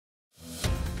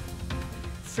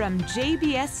From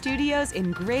JBS Studios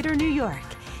in Greater New York,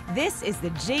 this is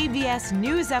the JBS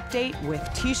News Update with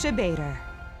Teisha Bader.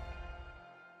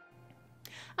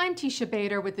 I'm Teisha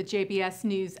Bader with the JBS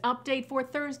News Update for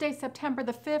Thursday, September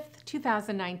the 5th,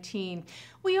 2019.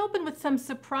 We open with some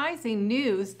surprising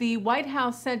news. The White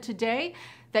House said today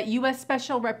that U.S.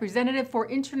 Special Representative for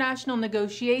International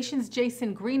Negotiations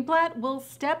Jason Greenblatt will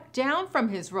step down from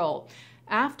his role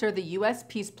after the U.S.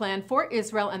 peace plan for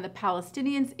Israel and the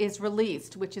Palestinians is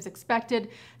released, which is expected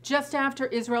just after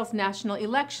Israel's national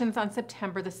elections on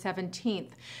September the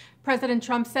 17th. President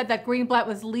Trump said that Greenblatt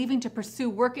was leaving to pursue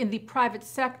work in the private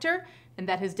sector and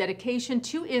that his dedication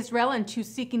to Israel and to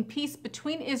seeking peace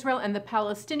between Israel and the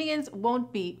Palestinians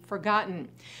won't be forgotten.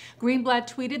 Greenblatt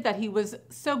tweeted that he was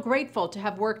so grateful to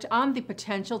have worked on the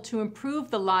potential to improve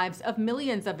the lives of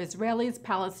millions of Israelis,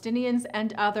 Palestinians,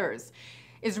 and others.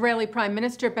 Israeli Prime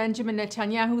Minister Benjamin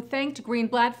Netanyahu thanked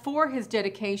Greenblatt for his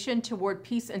dedication toward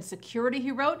peace and security,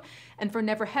 he wrote, and for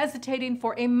never hesitating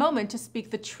for a moment to speak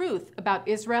the truth about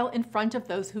Israel in front of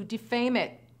those who defame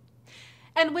it.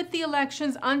 And with the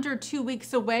elections under 2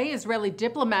 weeks away, Israeli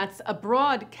diplomats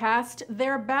abroad cast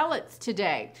their ballots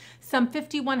today. Some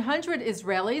 5,100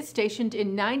 Israelis stationed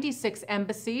in 96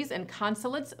 embassies and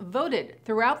consulates voted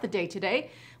throughout the day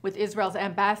today, with Israel's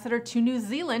ambassador to New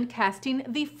Zealand casting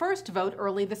the first vote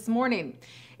early this morning.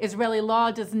 Israeli law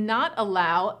does not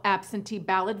allow absentee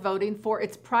ballot voting for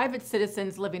its private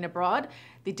citizens living abroad.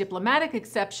 The diplomatic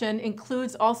exception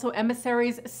includes also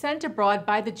emissaries sent abroad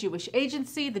by the Jewish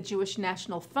Agency, the Jewish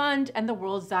National Fund, and the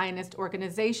World Zionist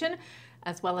Organization,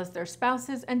 as well as their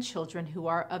spouses and children who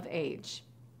are of age.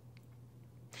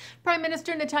 Prime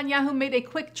Minister Netanyahu made a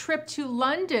quick trip to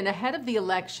London ahead of the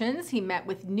elections. He met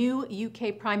with new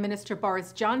UK Prime Minister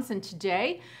Boris Johnson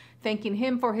today, thanking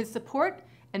him for his support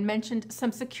and mentioned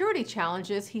some security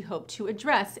challenges he hoped to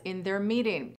address in their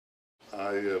meeting.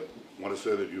 I want to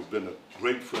say that you've been a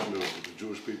great friend of the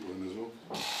Jewish people in Israel.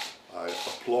 I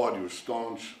applaud your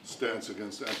staunch stance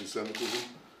against anti-Semitism,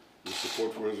 your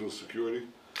support for Israel's security.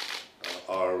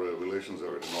 Our relations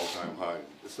are at an all-time high.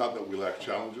 It's not that we lack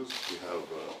challenges. We have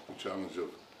the challenge of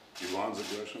Iran's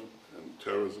aggression and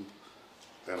terrorism,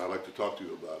 and I'd like to talk to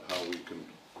you about how we can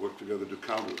work together to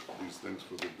counter these things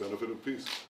for the benefit of peace.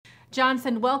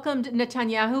 Johnson welcomed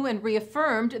Netanyahu and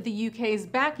reaffirmed the UK's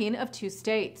backing of two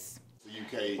states.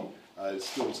 The UK is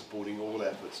still supporting all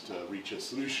efforts to reach a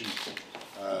solution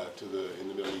in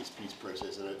the Middle East peace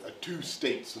process, and a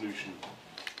two-state solution,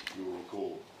 you will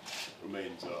recall,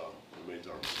 remains our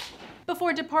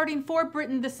Before departing for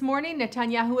Britain this morning,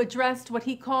 Netanyahu addressed what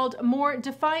he called more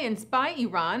defiance by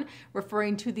Iran,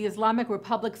 referring to the Islamic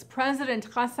Republic's President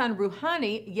Hassan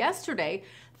Rouhani yesterday,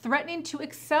 threatening to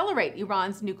accelerate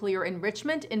Iran's nuclear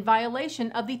enrichment in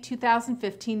violation of the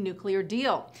 2015 nuclear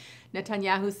deal.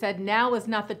 Netanyahu said now is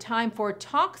not the time for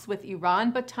talks with Iran,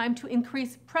 but time to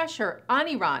increase pressure on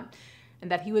Iran,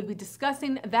 and that he would be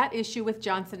discussing that issue with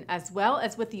Johnson as well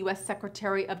as with the U.S.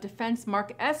 Secretary of Defense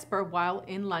Mark Esper while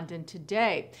in London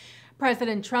today.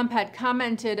 President Trump had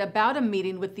commented about a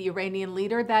meeting with the Iranian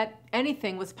leader that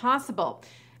anything was possible.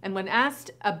 And when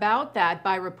asked about that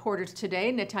by reporters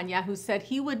today, Netanyahu said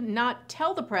he would not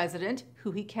tell the president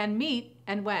who he can meet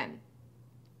and when.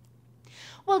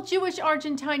 Well, Jewish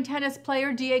Argentine tennis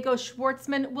player Diego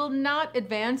Schwartzman will not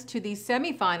advance to the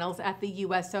semifinals at the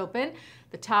U.S. Open.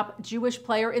 The top Jewish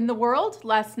player in the world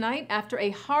last night, after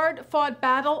a hard-fought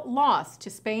battle, lost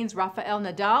to Spain's Rafael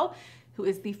Nadal, who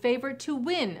is the favorite to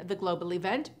win the global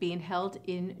event being held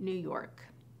in New York.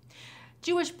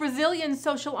 Jewish Brazilian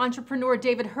social entrepreneur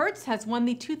David Hertz has won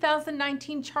the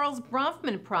 2019 Charles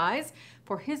Bronfman Prize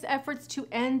for his efforts to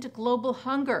end global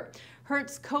hunger.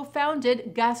 Hertz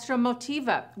co-founded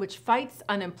Gastromotiva, which fights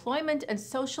unemployment and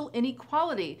social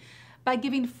inequality by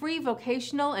giving free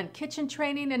vocational and kitchen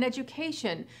training and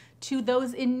education to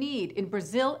those in need in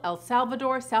Brazil, El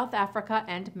Salvador, South Africa,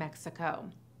 and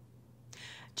Mexico.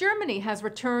 Germany has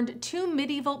returned 2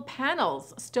 medieval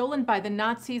panels stolen by the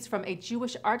Nazis from a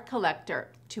Jewish art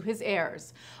collector to his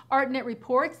heirs. Artnet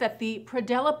reports that the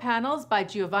predella panels by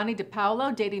Giovanni de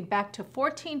Paolo, dating back to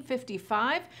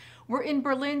 1455, were in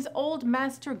Berlin's Old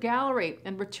Master Gallery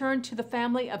and returned to the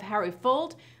family of Harry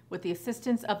Fold with the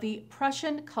assistance of the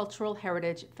Prussian Cultural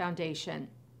Heritage Foundation.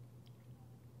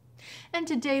 And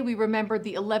today we remember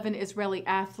the 11 Israeli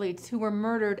athletes who were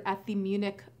murdered at the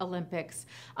Munich Olympics.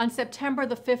 On September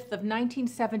the 5th of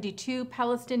 1972,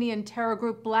 Palestinian terror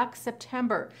group Black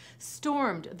September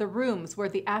stormed the rooms where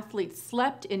the athletes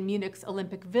slept in Munich's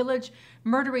Olympic Village,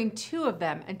 murdering 2 of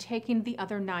them and taking the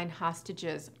other 9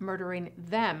 hostages, murdering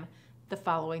them the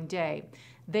following day.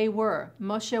 They were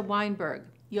Moshe Weinberg,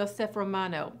 Yosef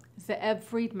Romano, Ze'ev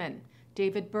Friedman,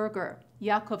 David Berger,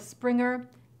 Yaakov Springer,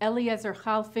 Eliezer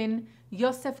Chalfin,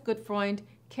 Yosef Gutfreund,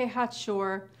 Kehat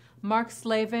Shor, Mark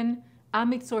Slavin,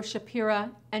 Amitzor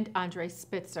Shapira, and Andre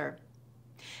Spitzer.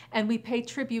 And we pay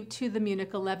tribute to the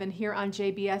Munich 11 here on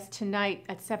JBS tonight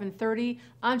at 7:30.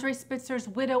 Andre Spitzer's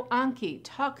widow Anki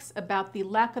talks about the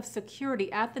lack of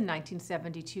security at the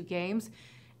 1972 games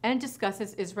and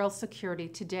discusses Israel's security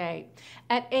today.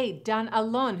 At 8, Dan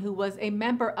Alon, who was a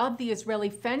member of the Israeli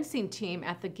fencing team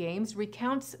at the games,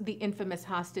 recounts the infamous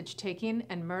hostage-taking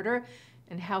and murder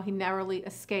and how he narrowly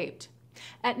escaped.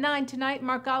 At 9 tonight,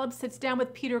 Mark Golub sits down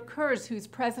with Peter Kurz, who's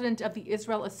president of the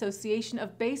Israel Association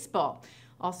of Baseball,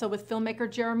 also with filmmaker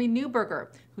Jeremy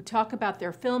Neuberger, who talk about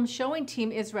their film showing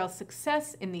Team Israel's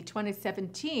success in the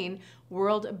 2017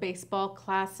 World Baseball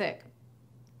Classic.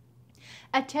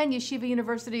 At 10, Yeshiva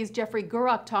University's Jeffrey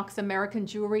Gurok talks American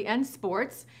Jewry and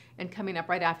sports. And coming up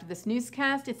right after this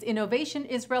newscast, it's Innovation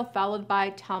Israel, followed by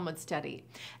Talmud Study.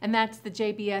 And that's the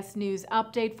JBS News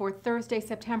Update for Thursday,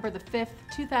 September the 5th,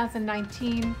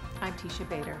 2019. I'm Teisha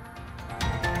Bader.